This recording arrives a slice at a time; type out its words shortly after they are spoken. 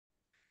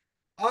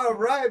All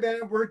right,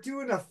 man. We're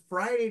doing a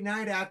Friday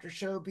night after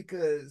show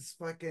because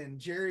fucking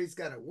Jerry's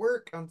got to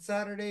work on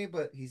Saturday,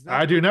 but he's I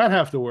not do working. not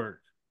have to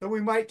work. So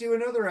we might do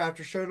another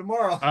after show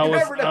tomorrow. I You was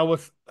never know. I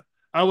was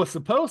I was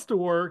supposed to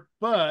work,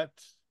 but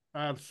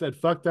I said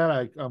fuck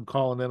that. I'm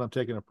calling in. I'm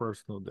taking a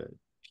personal day.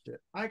 Shit.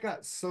 I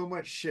got so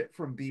much shit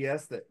from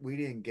BS that we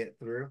didn't get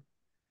through.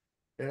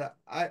 And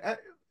I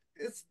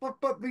it's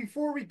but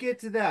before we get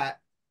to that,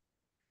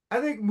 I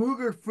think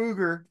Mooger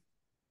Fooger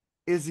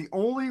is the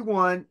only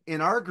one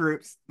in our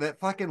groups that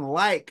fucking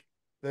like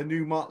the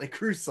new Motley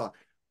Crue song.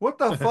 What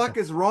the fuck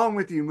is wrong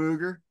with you,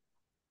 Mooger?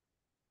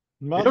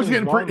 Nothing's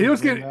wrong He with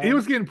was me, getting he man.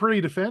 was getting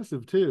pretty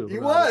defensive too He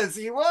about it. was,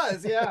 he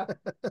was, yeah.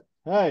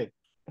 Hey,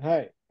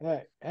 hey.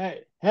 Hey,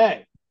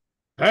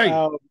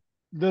 Uh,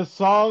 the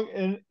song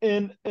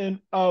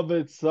in of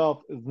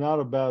itself is not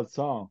a bad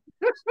song.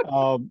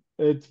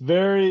 It's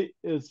very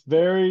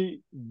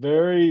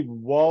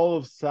wall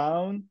of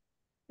sound.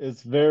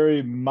 It's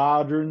very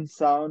modern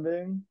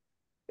sounding.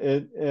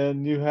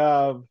 And you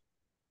have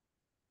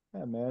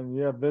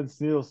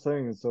Vince Neil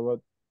singing,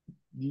 so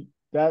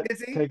that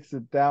Is he? takes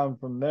it down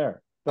from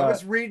there. I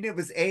was But reading it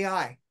was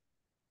AI.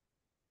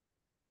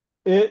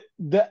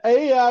 the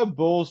AI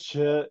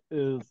bullshit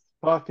is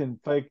fucking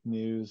fake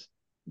news.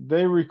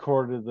 They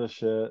recorded the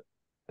shit,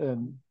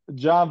 and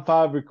John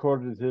Five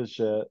recorded his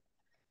shit,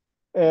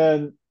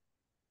 and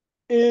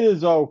it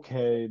is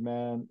okay,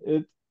 man.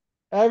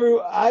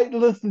 I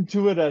listened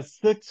to it at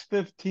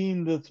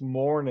 6:15 this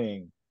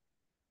morning.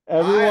 I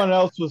Everyone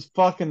else was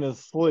fucking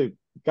asleep.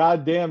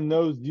 Goddamn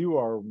knows you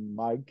are,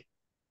 Mike.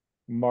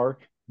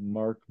 Mike.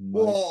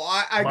 well,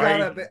 I got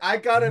Mike, up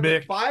at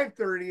Mick.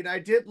 5:30 and I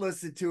did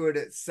listen to it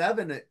at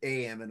 7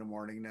 a.m. in the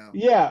morning now.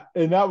 Yeah,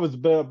 and that was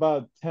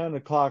about 10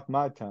 o'clock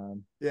my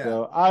time. Yeah.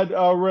 So I was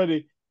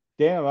already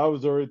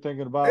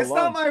thinking about It's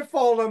not lunch. my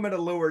fault I'm in a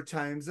lower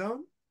time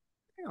zone.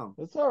 Damn.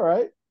 It's all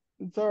right.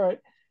 It's all right.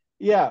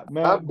 Yeah,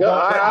 man. I'm go-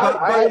 But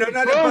But no,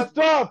 no, no, first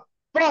off,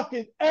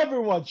 fucking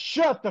everyone,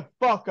 shut the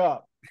fuck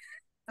up.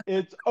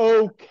 It's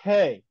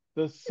okay.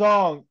 The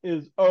song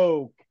is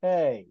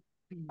okay.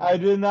 I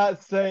did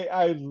not say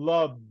I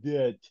loved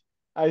it.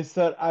 I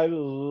said I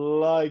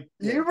liked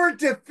you it. were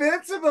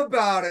defensive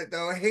about it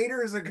though.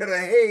 Haters are gonna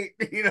hate,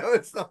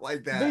 and stuff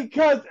like that.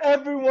 Because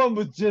everyone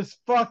was just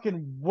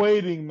fucking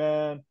waiting,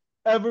 man.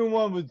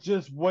 Everyone was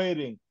just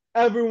waiting.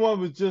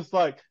 Everyone was just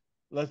like,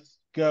 let's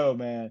go,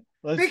 man.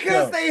 Let's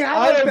Because go. they have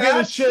I a don't give a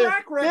bad shit.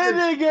 track record.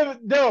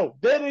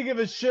 They didn't give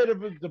a shit if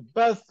it was the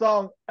best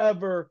song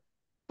ever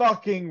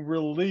fucking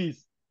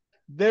released.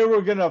 They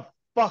were gonna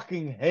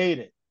fucking hate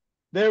it.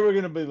 They were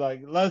gonna be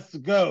like, let's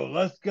go,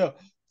 let's go.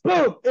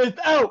 Boom, it's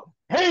out.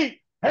 Hate.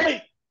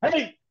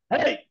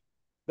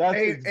 That's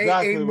Hey,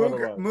 exactly what it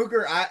Mooger, was.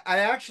 Mooger, I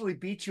actually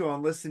beat you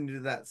on listening to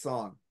that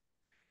song.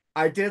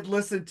 I did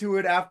listen to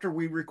it after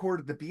we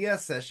recorded the BS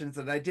sessions,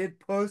 and I did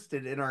post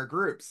it in our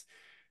groups.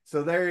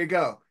 So there you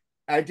go.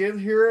 I did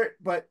hear it,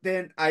 but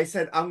then I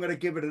said I'm going to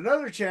give it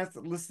another chance to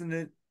listen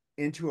it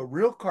into a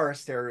real car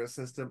stereo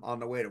system on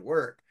the way to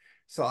work.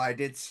 So I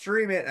did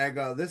stream it, and I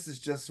go, "This is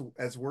just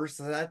as worse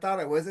as I thought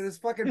it was." It was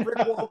fucking brick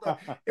wall.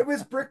 It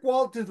was brick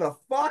wall to the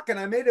fuck, and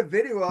I made a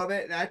video of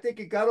it, and I think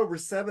it got over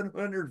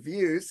 700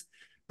 views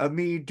of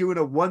me doing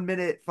a 1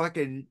 minute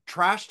fucking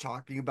trash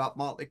talking about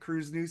Motley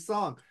Crue's new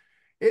song.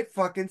 It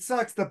fucking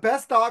sucks. The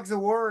best Dogs of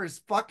War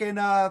is fucking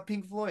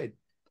Pink Floyd.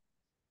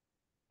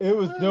 It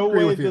was I no agree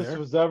way with you this there,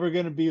 was ever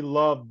going to be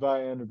loved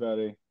by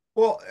anybody.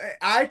 Well,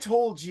 I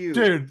told you,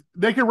 dude.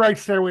 They can write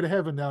 "Stairway to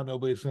Heaven" now.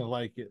 Nobody's gonna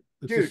like it.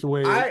 It's just dude. the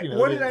way I it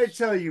what did I is.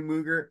 tell you,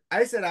 Mooger?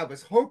 I said I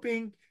was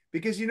hoping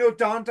because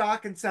Don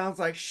Dokken sounds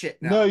like shit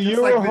No, now, just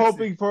you like were Vincent.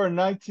 hoping for a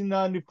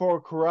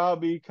 1994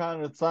 Karabi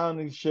kind of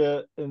sounding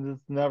shit, and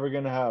it's never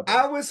going to happen.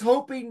 I was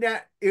hoping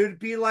that it would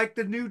be like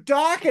the new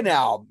Dokken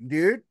album,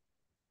 dude.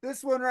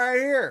 This one right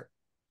here.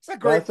 It's a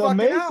great That's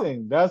fucking album.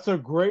 amazing. That's a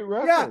great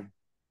Yeah. record.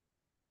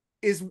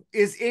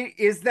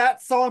 Is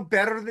that song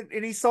better than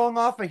any song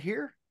off of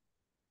here?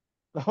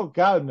 Oh,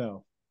 God,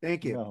 no.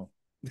 Thank you. No.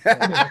 No.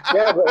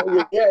 yeah, but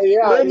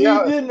Then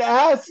yeah.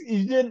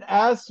 you didn't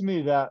ask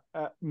me that,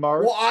 Well,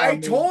 Mark. I I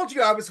mean, told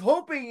you I was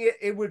hoping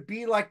it would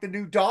be like the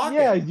new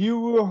yeah, Dokken. you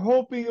were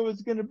hoping it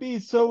was going to be,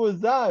 so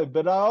was I,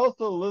 but I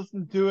also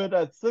listened to it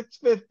at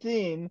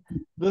 6:15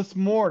 this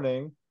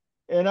morning,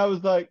 and I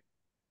was like,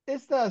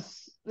 it's not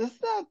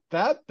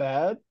that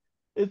bad.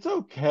 It's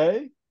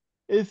okay.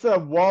 It's a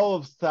wall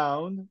of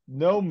sound,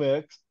 no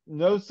mix,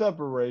 no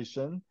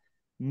separation,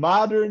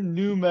 modern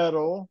new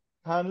metal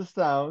kind of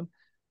sound.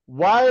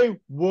 Why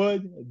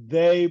would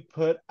they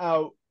put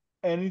out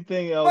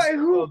anything else But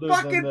who other than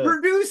fucking this?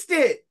 produced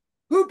it?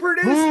 Who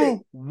produced it?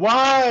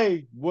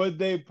 Why would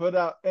they put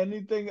out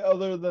anything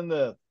other than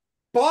this?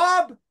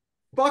 Bob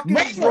fucking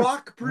Mark,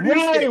 Rock produced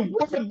why it.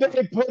 would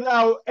they put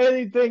out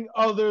anything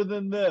other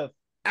than this?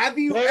 Have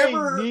you They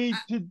ever? need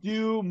to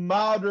do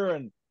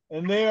modern,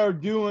 and they are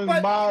doing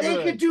But they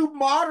could modern. do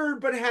modern,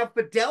 but have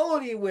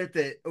fidelity with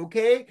it.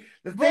 Okay.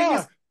 The thing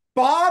is, Fuck.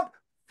 Bob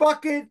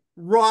fucking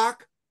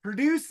Rock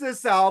produced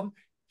this album.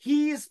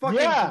 He is fucking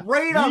Yeah,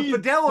 great on he's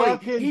Fidelity.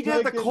 fucking He did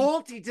the taking.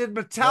 Cult. He did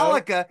Nope.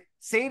 Metallica.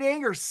 Saint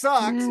Anger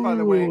sucks, by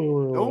the way. The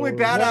only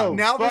bad out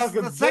No, now. This is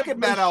the fucking Big second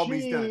bad album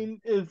he's done,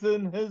 Machine is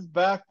in his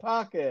back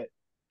pocket.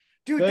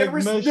 dude. There Big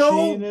was Machine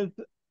no is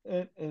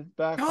in his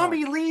back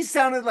Tommy pocket. Lee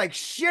sounded like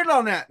shit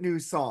on that new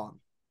song.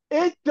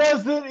 It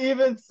doesn't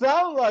even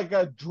sound like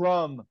a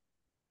drum.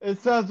 It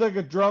sounds like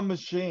a drum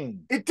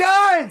machine. It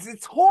does.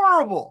 It's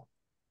horrible.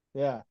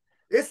 Yeah.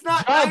 It's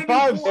not John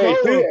Five 94. Hey,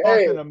 solo is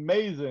fucking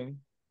amazing.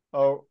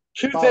 Oh,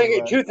 two by the thing,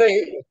 way. two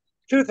thing,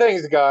 two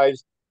things,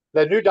 guys.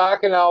 The new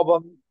Dokken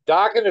album.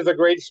 Dokken is a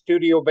great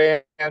studio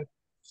band.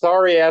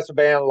 Sorry ass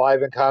band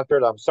live in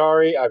concert. I'm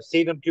sorry. I've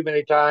seen them too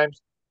many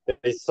times.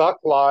 They suck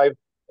live.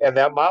 And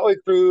that Motley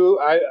Crue,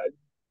 I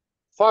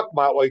fuck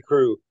Motley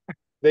Crue.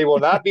 They will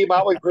not be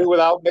Motley Crue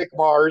without Mick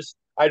Mars.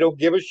 I don't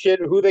give a shit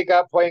who they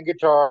got playing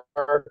guitar.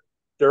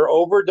 They're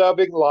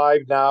overdubbing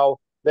live now.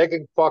 They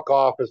can fuck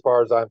off as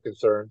far as I'm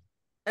concerned.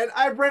 And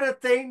I read a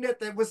thing that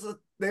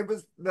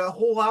the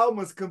whole album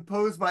was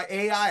composed by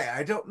AI.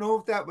 I don't know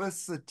if that was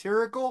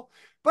satirical,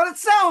 but it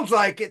sounds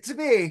like it to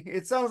me.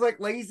 It sounds like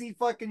lazy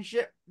fucking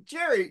shit.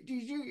 Jerry,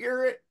 did you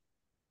hear it?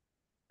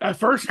 I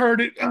first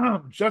heard it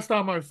just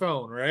on my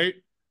phone, right?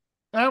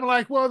 And I'm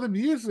like, well, the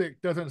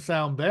music doesn't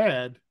sound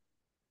bad,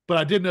 but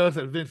I did notice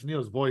that Vince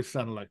Neil's voice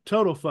sounded like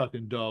total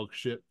fucking dog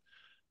shit.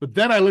 But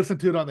then I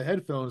listened to it on the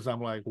headphones.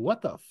 I'm like,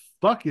 what the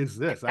fuck is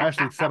this? I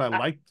actually said I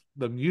liked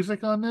the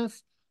music on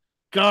this.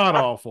 God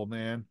awful,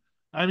 man.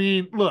 I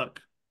mean,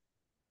 look.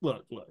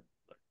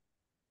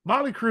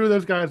 Motley Crue,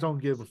 those guys don't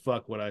give a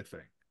fuck what I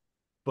think.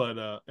 But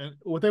and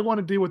what they want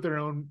to do with their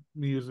own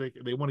music,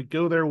 they want to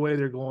go their way.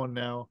 They're going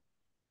now.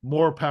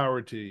 More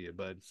power to you.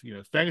 But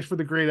thanks for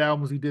the great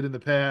albums he did in the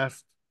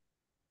past.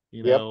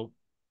 Yep.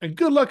 And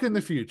good luck in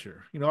the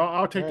future.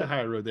 I'll take the Right.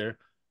 high road there.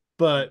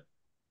 But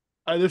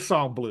this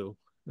song blew,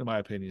 in my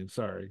opinion.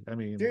 Sorry. I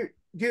mean,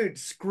 Dude,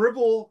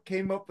 Scribble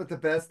came up with the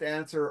best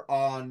answer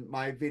on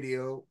my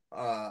video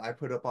I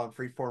put up on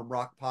Freeform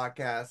Rock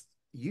Podcast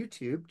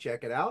YouTube.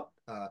 Check it out.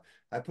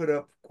 I put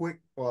up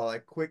quick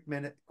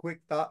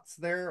thoughts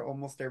there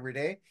almost every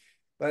day.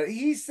 But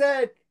he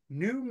said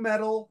new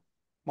metal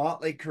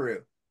Motley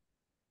Crue.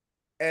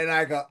 And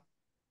I go,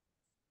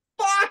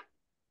 fuck!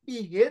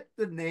 He hit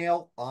the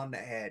nail on the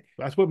head.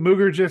 that's what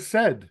Mooger just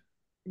said.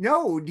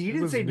 No, he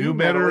didn't was say new new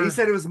metal. metal. He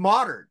said it was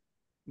modern.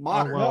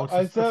 Modern. well, No,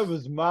 I said it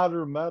was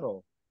modern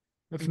metal.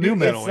 It's new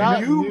metal, It's not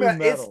ain't it? new It's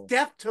metal.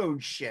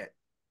 Deftone shit.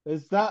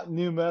 It's not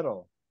new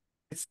metal.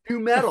 It's new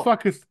The metal.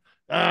 fuck is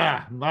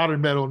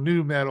modern metal,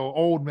 new metal,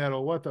 old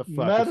metal? What the fuck?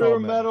 It's Metal, all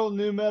metal.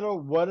 new metal,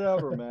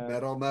 whatever, man.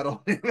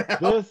 metal. This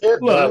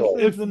Look,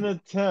 is an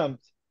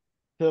attempt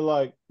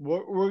to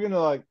we're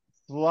gonna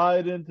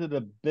slide into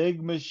the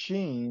big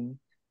machine,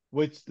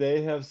 which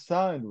they have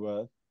signed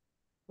with.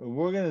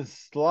 We're gonna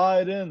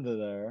slide into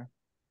there,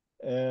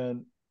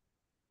 and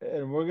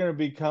we're gonna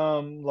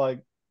become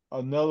like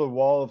another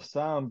wall of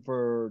sound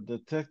for the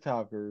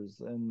TikTokers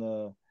and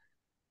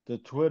the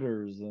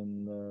Twitters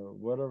and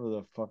whatever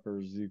the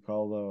fuckers you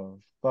call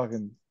the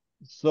fucking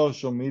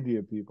social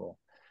media people.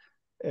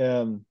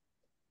 And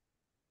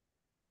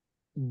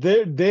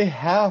they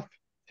have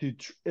to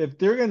if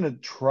they're gonna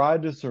try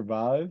to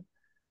survive,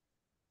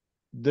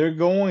 they're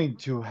going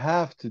to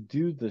have to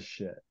do the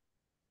shit.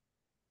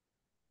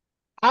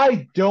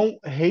 I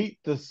don't hate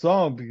the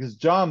song because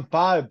John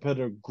Five put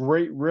a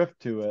great riff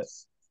to it,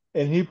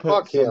 and he put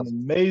Fuck some him.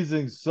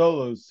 amazing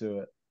solos to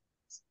it.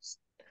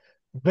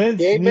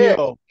 Vince Amen.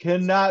 Neil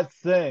cannot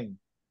sing,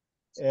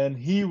 and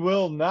he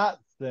will not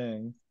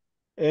sing.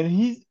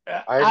 And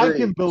I agree.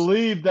 can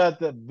believe that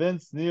the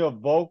Vince Neil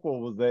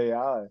vocal was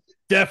AI.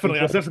 Definitely.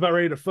 I was just about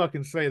ready to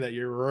fucking say that.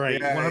 You're right.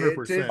 Yeah,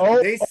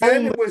 100%. they said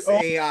Only- it was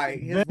AI.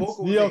 His Vince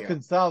vocal was Neil AI.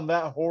 can sound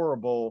that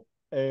horrible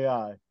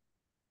AI.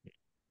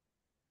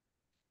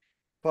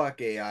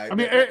 Fuck AI. I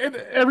mean,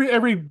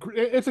 every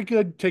it's a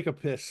good take a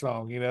piss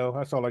song.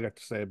 That's all I got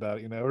to say about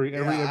it.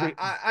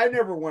 I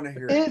never want to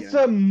hear it It's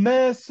again. a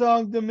mess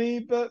song to me,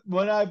 but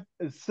when at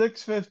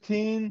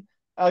 6:15,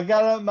 I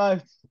got up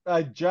my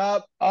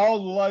job, all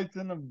the lights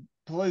in the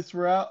place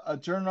were out. I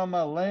turned on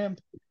my lamp,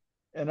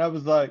 and I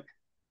was like,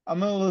 I'm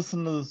gonna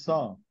listen to the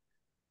song.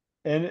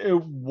 And it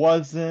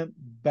wasn't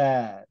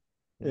bad.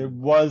 It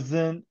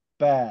wasn't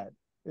bad.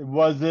 It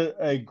wasn't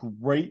a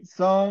great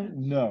song,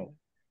 no.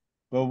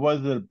 But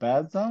was it a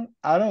bad song?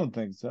 I don't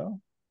think so.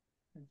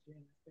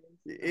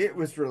 It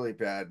was really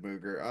bad,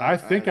 Mooger. I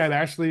think I'd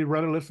actually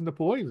rather listen to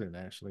Poison,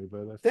 actually,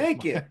 but that's just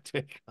Thank my you.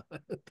 take on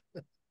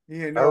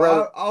it.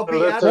 I'll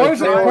be at the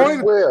listen to drive.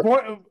 Taylor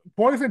Swift.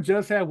 Poison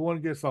just have one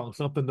good song,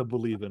 Something to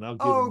Believe in. I'll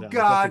give Oh them that. That's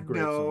a God,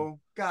 great song. no.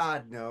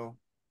 God, no.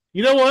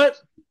 You know what?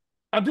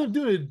 I'm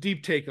doing a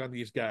deep take on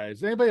these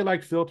guys. Anybody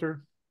like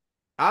Filter?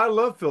 I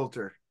love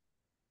Filter.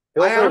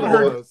 Filter I have is all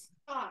good. those.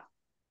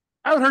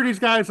 I haven't heard these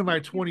guys in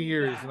like 20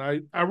 years, and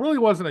I really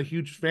wasn't a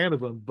huge fan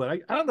of them. But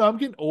I don't know. I'm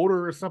getting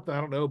older or something.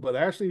 I don't know. But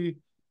I actually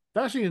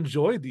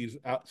enjoyed these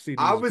CDs.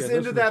 I was again,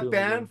 into listening to that them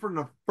band again. from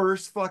the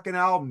first fucking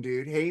album,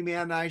 dude. Hey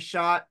Man, Nice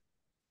Shot.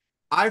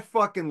 I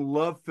fucking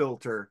love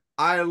Filter.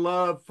 I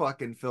love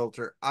fucking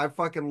Filter. I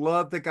fucking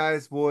love the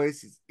guy's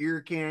voice. His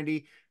ear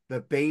candy. The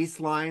bass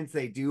lines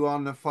they do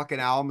on the fucking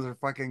albums are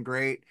fucking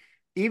great.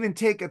 Even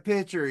Take a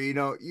Picture,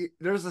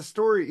 there's a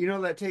story,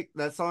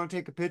 that song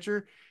Take a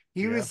Picture.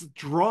 He Yeah. was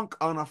drunk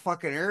on a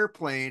fucking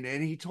airplane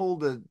and he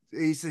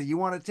said, "You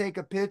want to take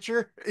a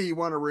picture? You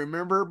want to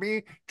remember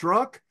me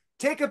drunk?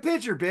 Take a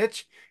picture,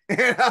 bitch."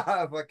 And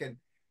fucking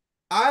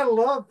I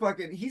love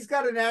fucking he's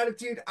got an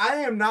attitude. I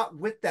am not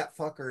with that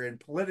fucker in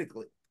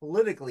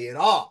politically at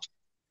all.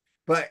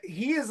 But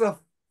he is a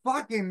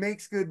fucking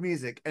makes good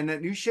music, and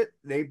that new shit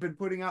they've been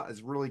putting out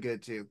is really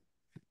good too.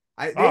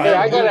 I Oh, they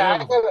I Hey, got a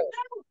haven't new. heard.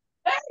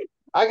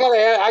 I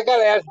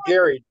gotta ask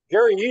Gary.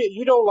 Gary,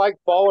 you don't like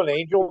Fallen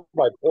Angel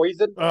by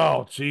Poison?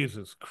 Oh,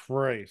 Jesus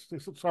Christ!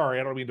 Sorry,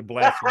 I don't mean to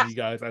blaspheme you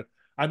guys.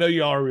 I know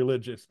y'all are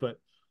religious, but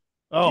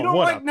You oh, don't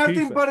what a like piece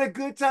nothing of but a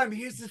good time.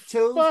 Here's a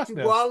toast fuck to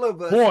no, all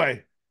of us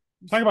boy.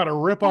 Talk about a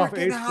rip off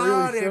working Ace Frehley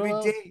hard every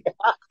solo. day.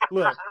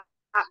 Look,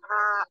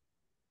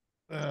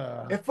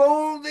 If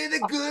only the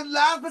good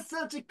life was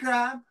such a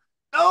crime.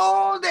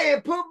 Oh, they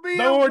put me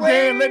Lord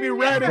Dan, let me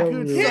away. write a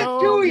good Hip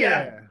song. to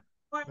ya.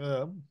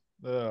 Yeah.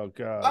 Oh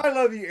God. I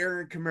love you,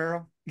 Aaron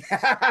Camaro.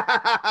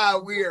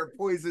 We are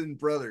Poison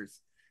Brothers.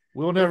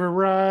 We'll never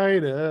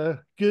write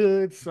a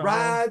good song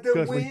Ride the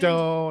because we wind,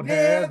 don't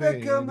have never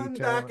any coming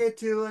back talent.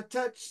 until I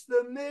touch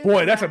the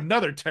Boy, that's midnight.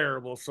 another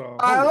terrible song.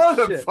 I Holy love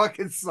the shit.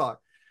 fucking song.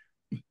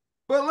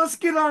 But let's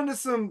get on to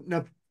some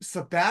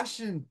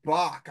Sebastian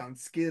Bach on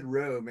Skid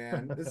Row,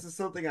 man. This is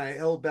something I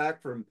held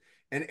back from,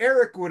 and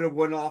Eric would have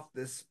went off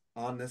this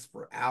on this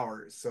for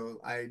hours, so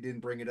I didn't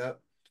bring it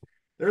up.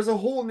 There's a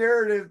whole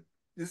narrative.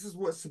 This is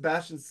what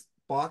Sebastian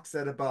Bach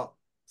said about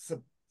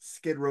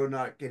Skid Row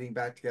not getting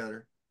back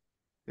together.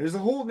 There's a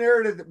whole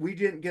narrative that we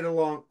didn't get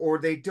along or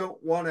they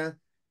don't want to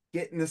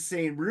get in the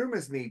same room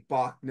as me,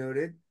 Bach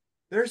noted.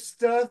 There's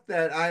stuff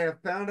that I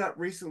have found out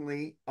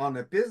recently on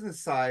the business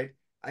side.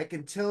 I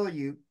can tell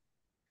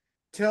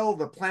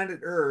the planet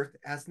Earth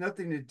has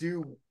nothing to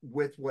do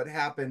with what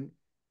happened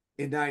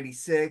in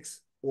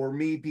 96 or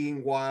me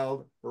being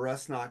wild or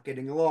us not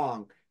getting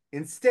along.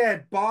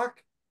 Instead,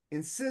 Bach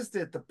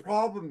insisted the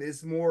problem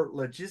is more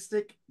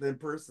logistic than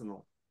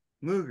personal.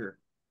 Luger.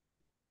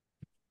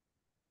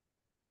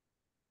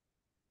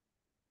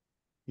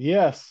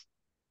 Yes.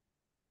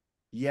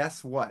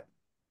 Yes, what?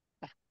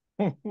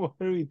 What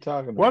are we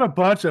talking What a about?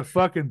 bunch of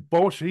fucking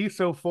bullshit. He's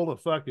so full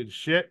of fucking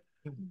shit.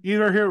 You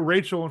ever hear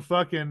Rachel and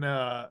fucking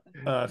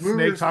Snake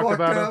Luger's talk fucked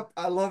about him? up.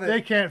 I love They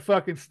it. can't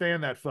fucking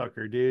stand that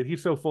fucker, dude.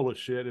 He's so full of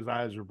shit. His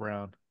eyes are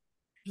brown.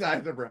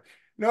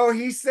 No,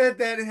 he said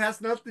that it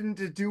has nothing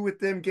to do with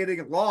them getting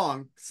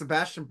along,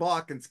 Sebastian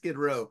Bach and Skid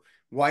Row,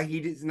 why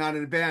he's not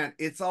in a band.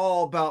 It's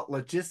all about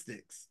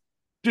logistics.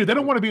 Dude, they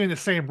don't want to be in the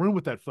same room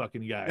with that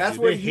fucking guy, That's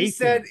dude. what They he hate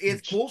said. him.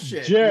 It's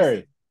bullshit. He said,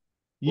 Jerry,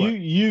 What?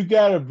 you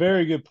got a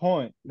very good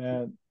point,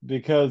 man,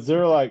 because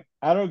they're like,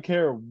 I don't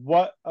care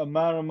what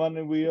amount of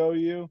money we owe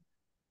you,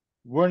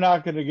 we're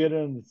not going to get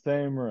in the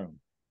same room.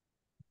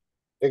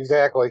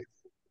 Exactly.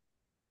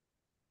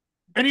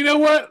 And you know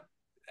what?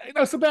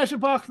 Sebastian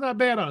Bach's not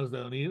bad on his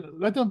own.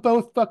 Let them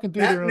both fucking do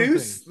their that own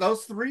news, things.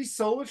 those 3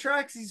 solo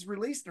tracks he's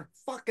released are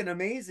fucking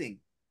amazing.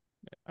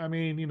 I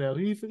mean,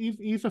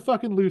 he's a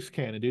fucking loose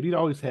cannon, dude. He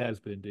always has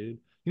been, dude.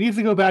 He needs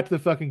to go back to the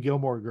fucking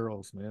Gilmore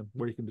Girls, man,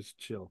 where you can just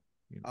chill.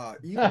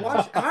 You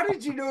watch. How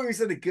did you know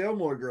he's in the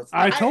Gilmore Girls?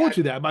 I told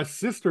you that. My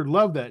sister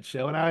loved that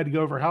show, and I had to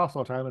go over her house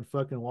all the time and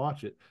fucking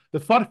watch it. The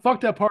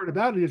fucked up part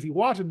about it is you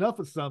watch enough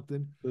of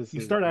something, This you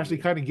is start actually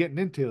weird. kind of getting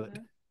into it.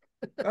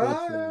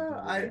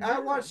 I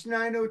watched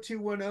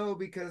 90210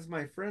 because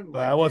my friend It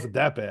liked wasn't it.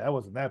 that bad. That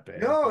wasn't that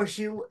bad. No, But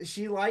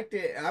she liked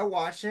it. I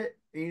watched it.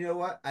 And you know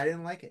what? I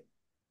didn't like it.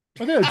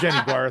 I think it was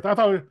Jenny Garth. I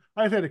thought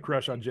I had a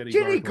crush on Jenny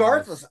Jenny Garth when I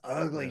Garth was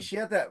ugly. yeah. She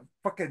had that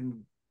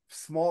fucking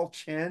small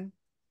chin.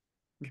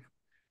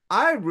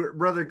 I'd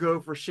rather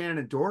go for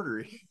Shannon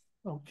Doherty.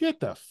 Oh,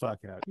 get the fuck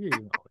out! Jesus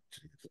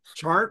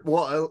Chart. Christ.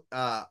 Well,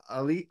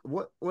 Ali.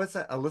 What's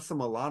that? Alyssa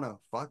Milano.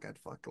 Fuck, I'd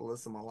fuck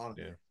Alyssa Milano.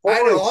 Yeah. I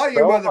know Tori all you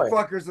Spelling.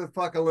 motherfuckers would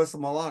fuck Alyssa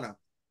Milano.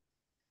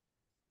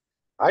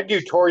 I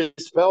do Tori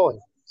Spelling.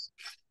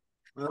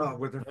 Oh,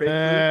 with her fake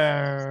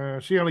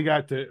boobs. She only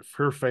got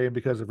her fame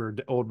because of her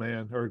old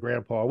man or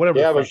grandpa, whatever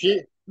the Yeah, but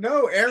fuck.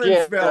 No, she Aaron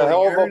had a Spelling.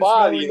 hell of a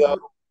body, though.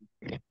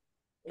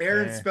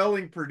 Aaron Eh.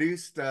 Spelling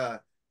produced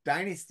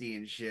Dynasty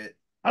and shit.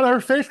 I know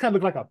her face kind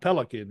of looked like a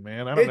pelican,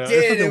 man. I don't It know.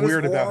 There's did. something It was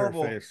weird about her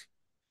horrible. face.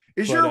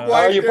 Is But, your Oh,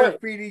 wife you there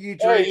put- feeding you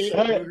Hey,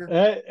 drinks?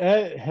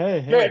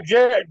 Hey.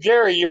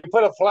 Jerry, you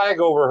put a flag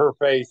over her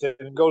face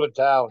and go to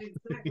town.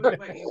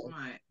 Exactly what you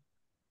want.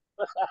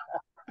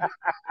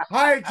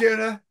 Hi,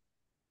 Jenna.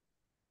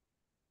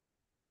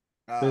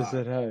 They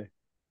said, hey.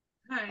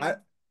 Hi.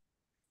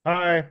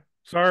 Hi.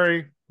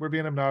 Sorry, we're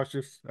being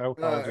obnoxious. I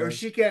apologize.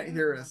 She can't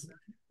hear us.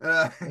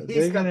 They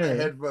He's got can the hear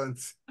you.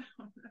 headphones.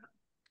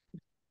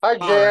 Hi,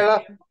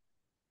 Jana.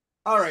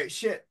 All right,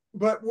 shit.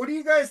 But what do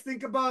you guys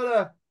think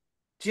about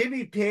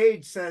Jimmy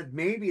Page said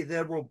maybe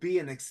there will be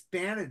an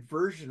expanded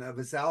version of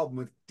his album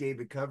with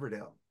David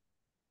Coverdale.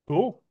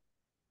 Cool.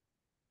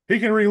 He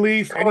can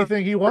release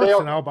anything he wants,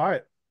 and I'll buy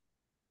it.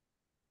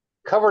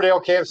 Coverdale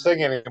can't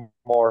sing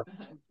anymore.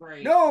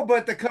 Right. No,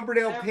 but the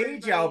Coverdale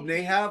Page Everybody album, they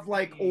keeps have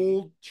like singing.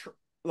 old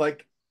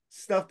like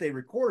stuff they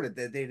recorded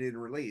that they didn't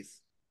release.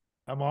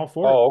 I'm all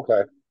for it. Oh,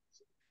 okay.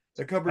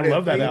 The I Coverdale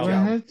love that Page album.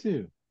 Everyone album. had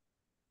to.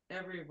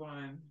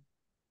 Everyone.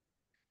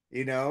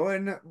 You know,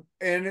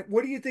 and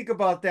what do you think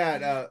about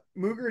that?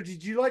 Mooger,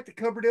 did you like the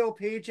Coverdale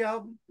Page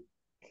album?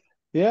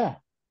 Yeah,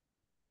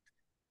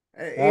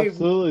 Hey,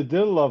 absolutely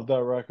did love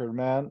that record,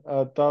 man.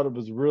 I thought it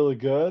was really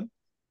good.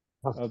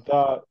 I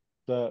thought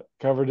that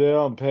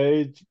Coverdale and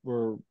Page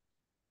were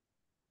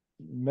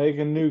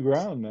making new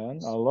ground, man.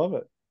 I love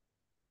it.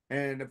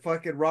 and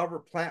fucking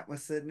Robert Plant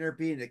was sitting there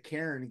being a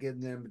Karen,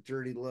 giving them a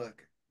dirty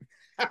look.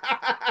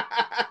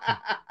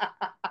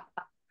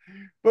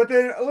 But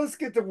then let's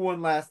get to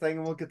one last thing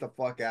and we'll get the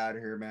fuck out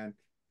of here, man.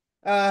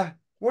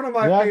 One of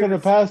my You're not gonna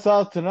favorites. pass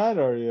out tonight,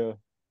 are you?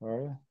 Are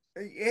you?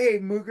 Hey,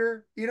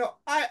 Mooger, you know,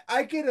 I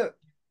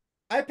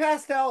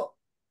passed out.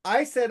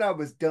 I said I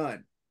was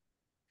done.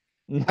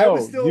 I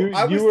was No, still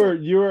I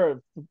was you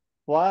were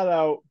flat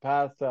out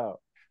passed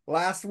out.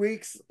 last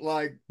week's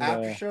like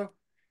after Yeah, show.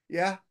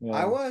 Yeah, I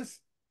yeah. was.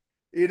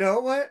 You know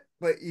what?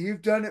 But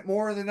you've done it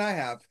more than I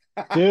have.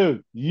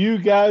 Dude, you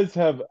guys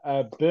have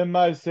been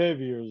my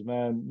saviors,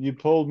 man. You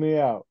pulled me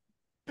out.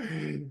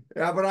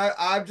 Yeah, but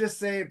I'm just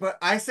saying, but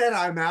I said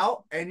I'm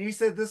out, and you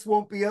said this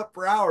won't be up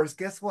for hours.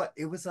 Guess what?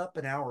 It was up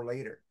an hour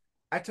later.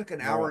 I took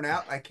an hour Right. and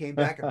out. I came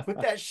back and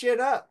put that shit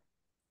up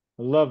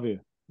I love you.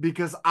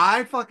 because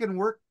I fucking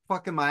worked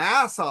fucking my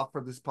ass off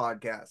for this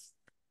podcast.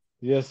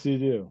 Yes, you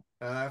do.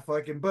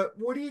 But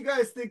what do you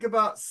guys think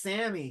about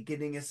Sammy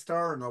getting a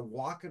star on a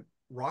rock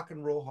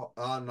and roll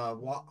on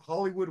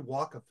Hollywood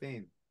Walk of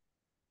Fame?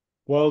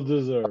 Well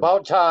deserved.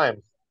 About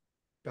time.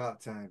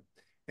 About time.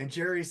 And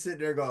Jerry's sitting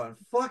there going,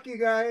 "Fuck you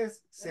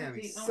guys, That's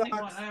Sammy the only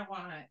one sucks." I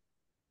want.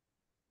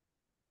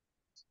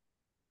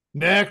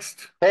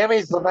 Next.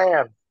 Sammy's the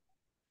man.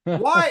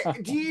 Why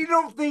do you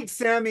don't think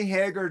Sammy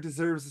Hagar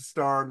deserves a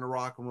star in the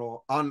rock and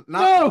roll on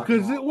not No, rock and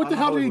because roll what on the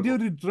hell did he Hollywood?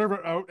 do to deserve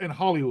it out in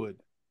Hollywood?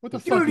 What the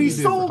fuck Dude, did he he do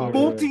for sold Hollywood?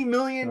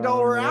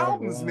 multi-million-dollar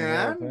albums,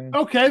 man.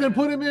 Okay, then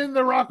put him in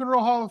the Rock and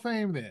Roll Hall of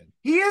Fame then.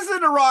 He is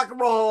in the Rock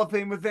and Roll Hall of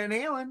Fame with Van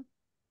Halen.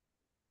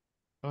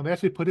 Oh, they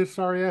actually put his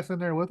sorry ass in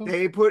there with him?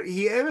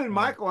 Him and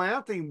Michael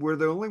Anthony were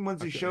the only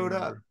ones who showed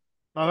up.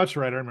 Oh, that's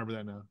right. I remember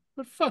that now.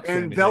 But fuck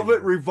And Sammy Velvet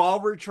Hagar.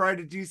 Revolver tried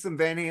to do some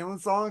Van Halen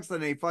songs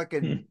and they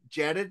fucking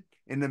jetted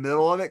in the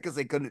middle of it because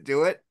they couldn't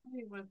do it.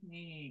 It was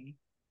me.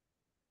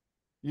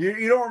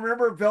 You don't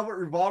remember Velvet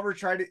Revolver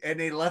tried to, and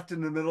they left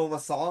in the middle of a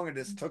song and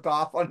just took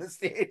off on the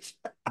stage?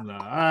 No,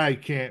 I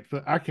can't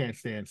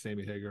stand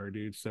Sammy Hagar,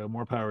 dude. So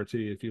more power to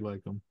you if you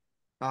like him.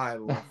 I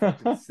love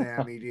fucking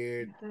Sammy,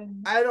 dude.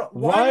 I don't.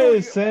 Why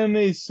is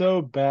Sammy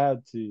so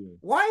bad to you?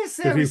 Why is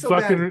Because Sammy he's so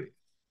fucking bad?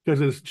 because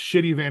his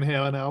shitty Van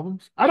Halen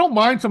albums. I don't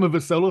mind some of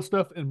his solo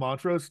stuff and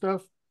Montrose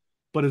stuff,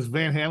 but his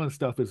Van Halen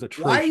stuff is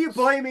atrocious. Why are you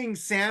blaming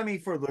Sammy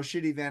for the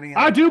shitty Van Halen?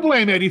 I do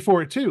blame Eddie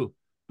for it too,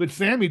 but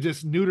Sammy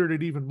just neutered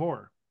it even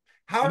more.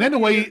 How and then the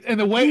way and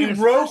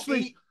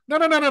especially no,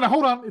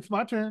 hold on, it's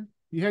my turn.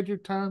 You had your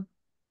time.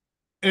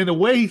 And the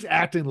way he's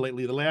acting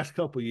lately, the last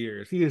couple of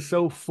years, he is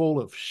so full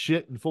of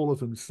shit and full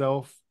of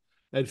himself.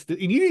 And you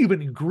didn't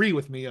even agree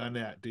with me on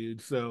that,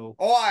 dude. So,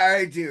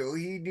 I do.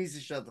 He needs to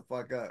shut the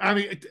fuck up. I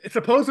mean,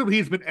 supposedly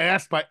he's been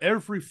asked by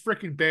every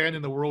freaking band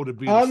in the world to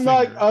be the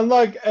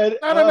unlike singer. Ed.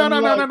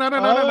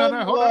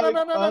 No. Hold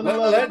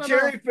on. Let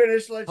Jerry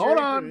finish.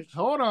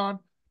 Hold on.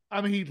 I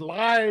mean, he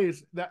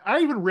lies. I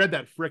even read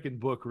that freaking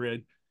book,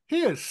 Red. He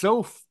is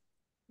so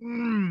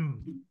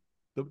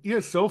he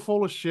is so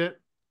full of shit,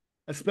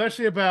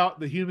 especially about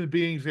the human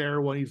beings there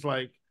when he's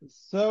like,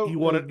 he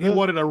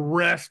wanted a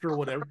rest or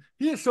whatever.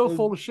 He is so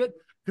full of shit.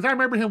 Because I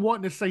remember him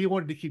wanting to say he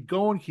wanted to keep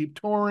going, keep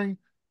touring,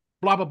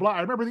 blah, blah, blah.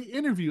 I remember the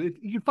interview.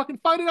 You can fucking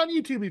find it on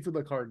YouTube if you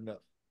look hard enough.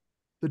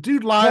 The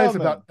dude lies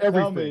about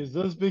everything. Tell me, is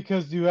this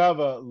because you have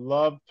a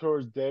love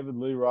towards David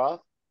Lee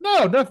Roth?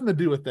 No, nothing to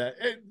do with that.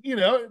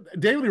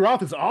 David Lee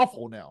Roth is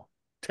awful now.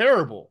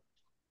 Terrible.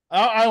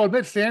 I'll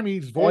admit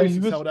Sammy's voice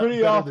is held up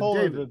better awful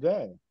than in the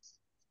day.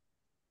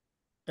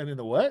 And in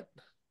the what?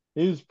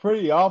 He was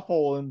pretty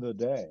awful in the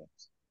day.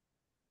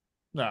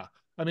 Nah,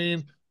 I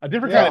mean a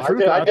different kind of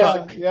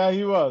truth. Yeah,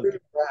 he was.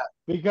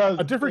 Because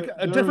a different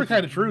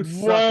kind of truth.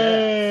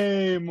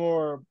 Way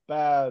more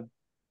bad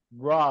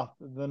Roth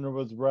than there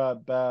was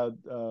bad.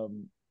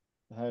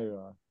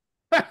 Hagar.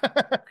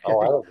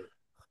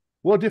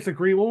 We'll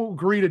disagree. We'll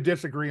agree to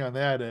disagree on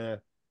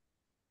that.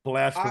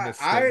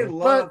 Blasphemous. I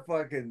love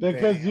fucking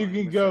because you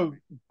can go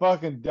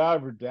fucking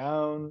dive her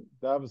down.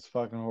 That was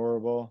fucking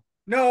horrible.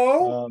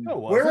 No,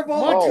 where have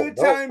all the good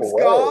times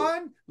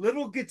gone?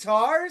 Little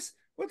guitars.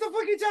 What the fuck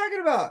are you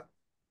talking about?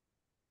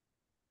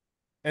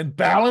 And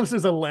Balance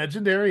is a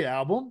legendary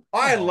album.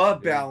 I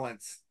love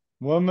Balance.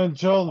 Women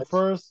Children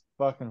First,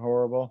 fucking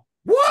horrible.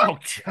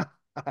 What?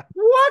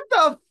 What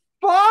the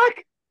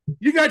fuck?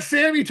 You got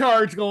Sammy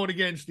Tards going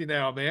against you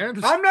now, man.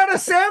 I'm not a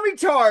Sammy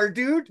Tard,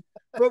 dude.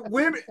 But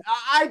women,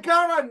 I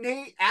got on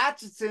Nate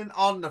Atchison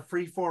on the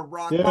Freeform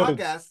Rock Dude,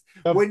 podcast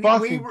the when we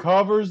fucking were,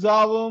 covers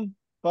album,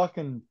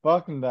 fucking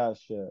that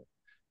shit.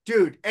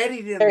 dude.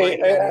 Eddie didn't Hey, like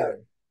that either.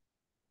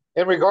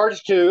 in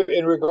regards to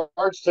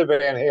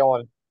Van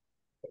Halen,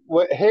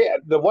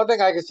 the one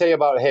thing I can say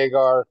about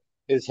Hagar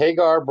is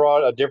Hagar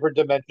brought a different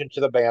dimension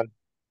to the band,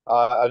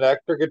 an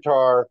extra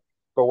guitar.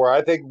 But where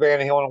I think Van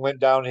Halen went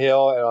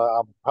downhill, and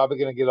I'm probably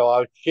going to get a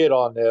lot of shit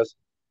on this,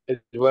 is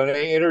when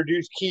they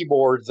introduced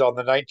keyboards on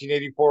the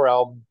 1984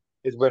 album.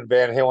 Is when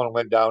Van Halen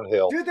went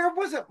downhill. Dude, there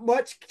wasn't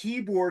much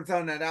keyboards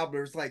on that album.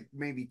 There was like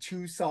maybe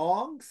 2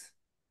 songs.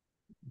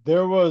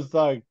 There was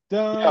like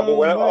Yeah,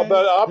 dun,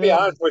 but I'll be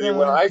dun, honest with you.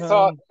 When dun, I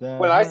saw dun,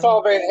 when I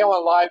saw dun. Van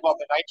Halen live on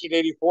the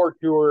 1984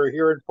 tour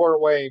here in Fort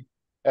Wayne,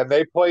 and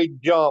they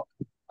played "Jump,"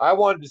 I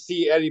wanted to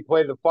see Eddie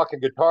play the fucking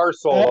guitar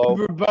solo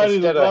Everybody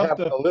instead of left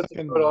having the to listen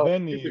to it fucking on a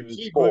venue stupid as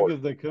quick keyboard.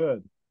 as they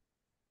could.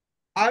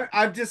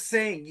 I'm just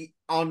saying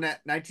on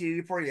that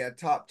 1984, you had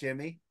Top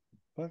Jimmy.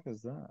 Fuck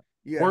is that?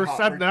 You had Worse,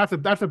 Hot for,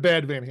 that's a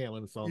bad Van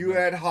Halen song. you man.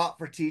 had Hot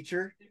for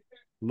Teacher.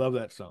 Love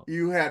that song.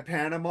 You had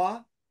Panama.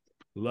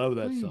 Love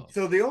that song.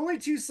 So the only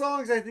 2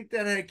 songs I think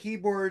that had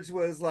keyboards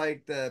was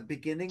like the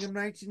beginning of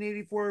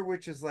 1984,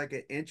 which is like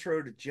an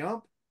intro to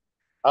Jump.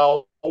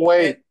 Oh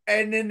wait,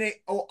 And then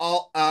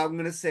I'm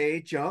gonna say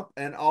Jump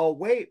and I'll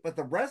wait, but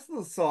the rest of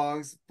the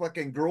songs,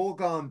 fucking Girl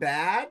Gone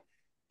Bad,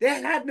 they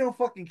had no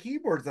fucking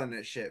keyboards on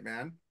this shit,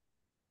 man.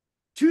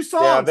 2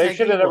 songs yeah, had keyboards.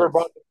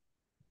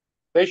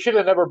 they should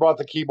have never brought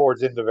the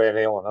keyboards into Van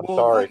Halen. I'm Well,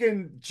 sorry.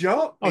 fucking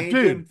Jump Oh, made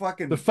them dude,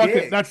 fucking the fucking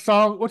big. that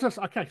song. What's that?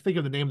 I can't think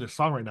of the name of the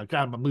song right now.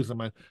 God, I'm losing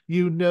my.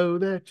 You know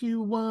that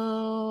you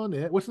want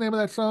it. What's the name of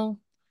that song?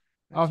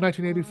 Off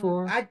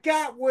 1984. I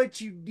got what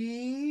you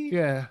need.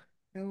 Yeah.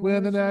 Know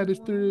When the what you night is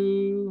want.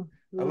 through,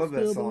 I it'll love that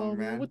still song, belong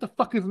to you. man. What the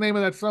fuck is the name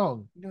of that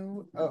song?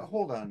 No,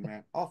 hold on,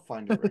 man. I'll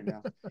find it right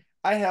now.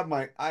 I have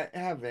Van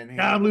Halen.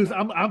 God, I'm on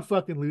losing. my- I'm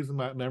fucking losing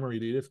my memory,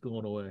 dude. It's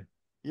going away.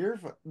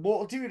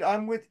 Well, dude.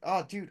 I'm with.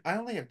 Oh, dude. I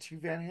only have 2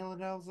 Van Halen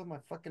albums on my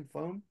fucking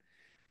phone.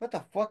 What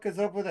the fuck is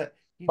up with it?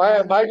 You My,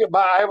 know my, that? my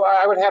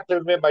I would have to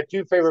admit my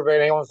two favorite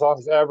Van Halen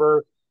songs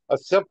ever: "A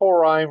Simple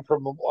Rhyme"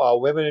 from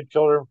 "Women and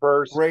Children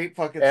First," Great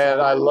fucking and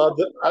song.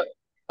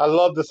 I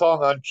love the song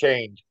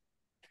 "Unchained."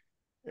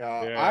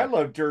 I Yeah.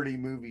 love dirty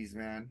movies,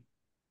 man.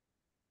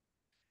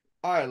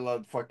 I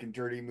love fucking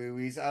dirty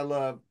movies. I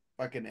love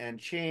fucking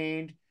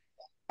Unchained.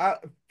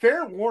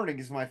 Fair Warning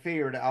is my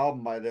favorite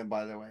album by them,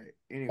 by the way.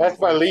 That's Anyways,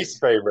 my that's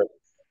least favorite.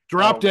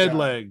 Drop oh Dead god.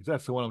 Legs.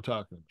 That's the one I'm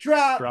talking.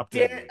 Drop Drop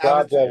Dead dead. Legs.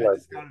 God damn I it.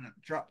 just got it.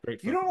 Drop.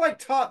 Great You don't fucking like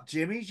Top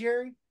Jimmy,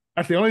 Jerry?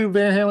 That's the only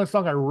Van Halen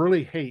song I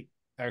really hate,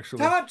 actually.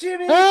 Top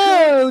Jimmy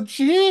Oh, cooks.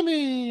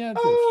 Jimmy.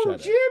 Oh, Shut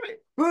up. Jimmy.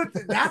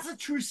 But that's a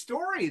true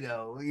story,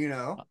 though. You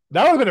know.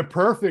 That would have been a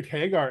perfect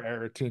Hagar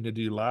era tune to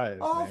do live,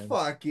 Oh man.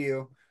 fuck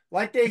you.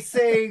 Like they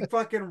say,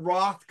 fucking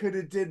Roth could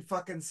have did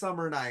fucking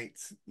Summer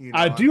Nights. You know.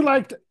 I do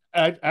like.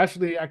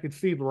 Actually, I could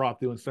see the Rock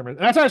doing Summer.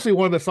 That's actually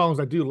one of the songs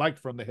I do like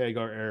from the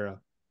Hagar era.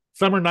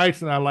 Summer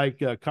Nights and I like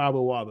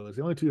Cabo Wabo. It's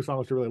the only 2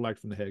 songs I really like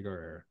from the Hagar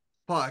era.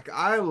 Fuck,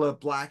 I love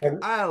Black.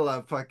 And I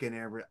love fucking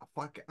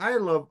I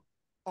love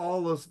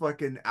all those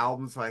fucking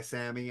albums by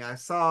Sammy. I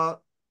saw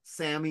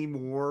Sammy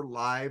Moore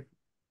live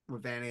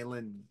with Van Halen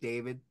and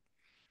David.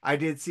 I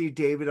did see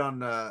David on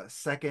the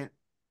second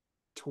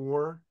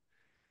tour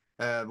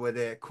with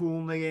a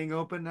Cool Gang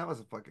Open. That was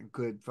a fucking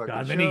good fucking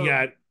God, show. then he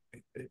got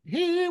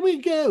Here We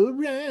Go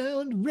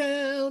Round,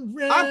 Round,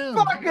 I Round.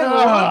 fucking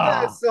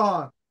love that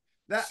song.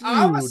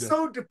 I was Dude.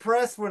 so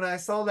depressed when I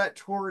saw that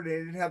tour and they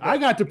didn't have that. I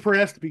got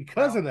depressed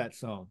because of that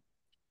song.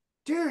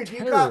 Dude, you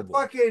got Terrible.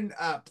 fucking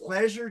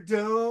Pleasure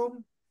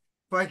Dome,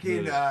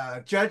 fucking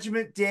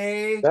Judgment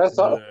Day. that's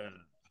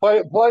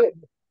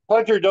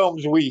Pleasure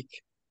Dome's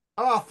weak.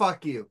 Oh,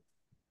 fuck you.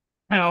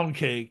 Pound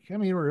Cake. I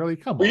mean, really,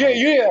 come on. Yeah,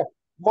 yeah.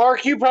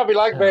 Mark, you probably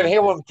like Van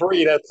Halen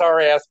 3, that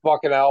sorry ass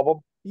fucking album.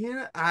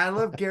 Yeah, I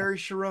love Gary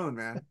Sharon,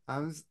 man.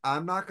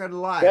 I'm not gonna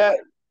lie.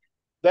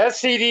 That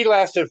CD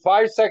lasted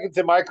 5 seconds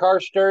in my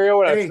car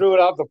stereo, and I threw it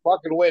out the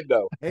fucking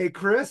window. Hey,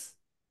 Chris.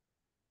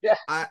 Yeah.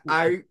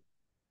 I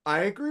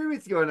agree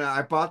with you on that.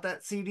 I bought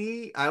that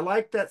CD. I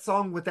like that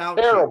song Without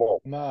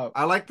Terrible. You. No.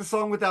 I like the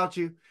song Without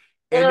You.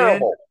 And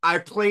Terrible. then I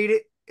played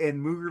it and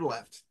Mooger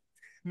left.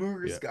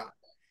 Mooger's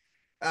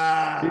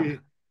gone.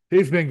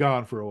 He's been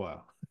gone for a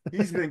while.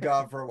 He's been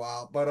gone for a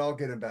while, but I'll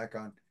get him back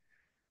on.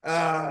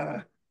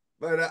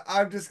 But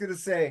I'm just gonna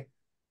say,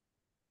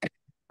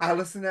 I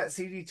listened to that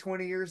CD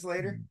 20 years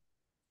later.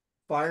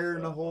 Fire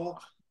in the Hole,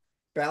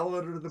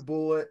 Ballad of the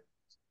Bullet.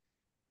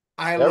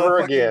 I Never love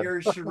fucking again.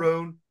 Gary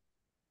Sharon.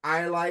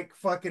 I like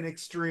fucking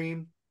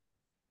Extreme.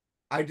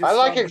 I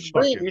like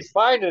Extreme. He's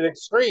fine at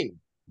Extreme.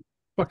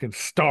 Fucking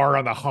star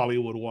on the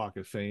Hollywood Walk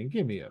of Fame.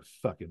 Give me a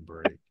fucking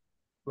break.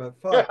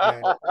 But fuck,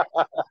 man.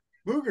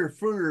 Mooger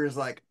Fooger is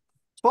like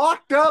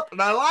fucked up,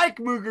 and I like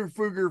Mooger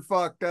Fooger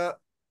fucked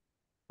up.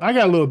 I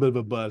got a little bit of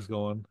a buzz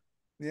going.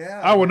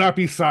 Yeah. I will not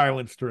be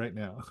silenced right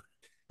now.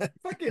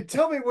 Fucking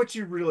tell me what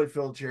you really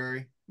feel,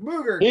 Jerry.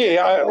 Mooger.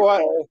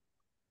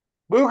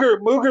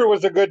 Mooger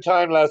was a good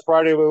time last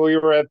Friday when we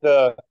were at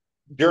the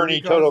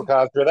Journey Toto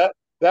concert.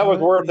 That was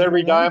What worth do you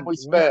every dime want?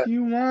 we What spent. do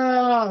you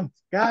want?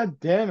 God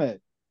damn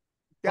it.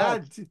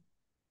 God.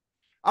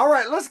 All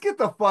right, let's get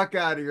the fuck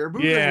out of here.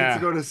 Mooger needs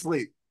to go to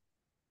sleep.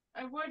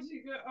 I want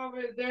you to go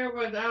over there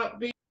without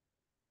being.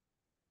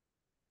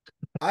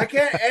 I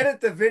can't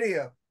edit the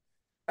video.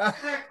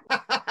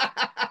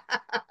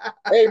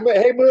 Hey,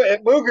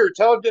 Mooger,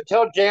 tell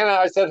Jana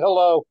I said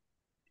hello.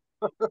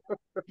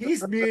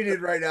 He's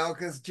muted right now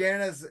because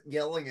Jana's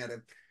yelling at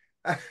him.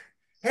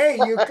 Hey,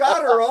 you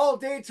got her all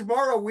day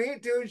tomorrow. We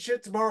ain't doing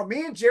shit tomorrow.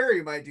 Me and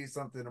Jerry might do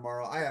something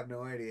tomorrow. I have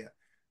no idea.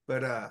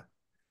 But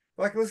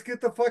like, let's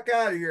get the fuck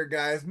out of here,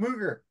 guys.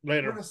 Mooger,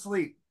 Later. go to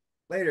sleep.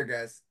 Later,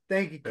 guys.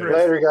 Thank you, Chris.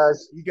 Later,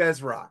 guys. You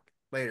guys rock.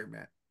 Later,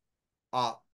 man.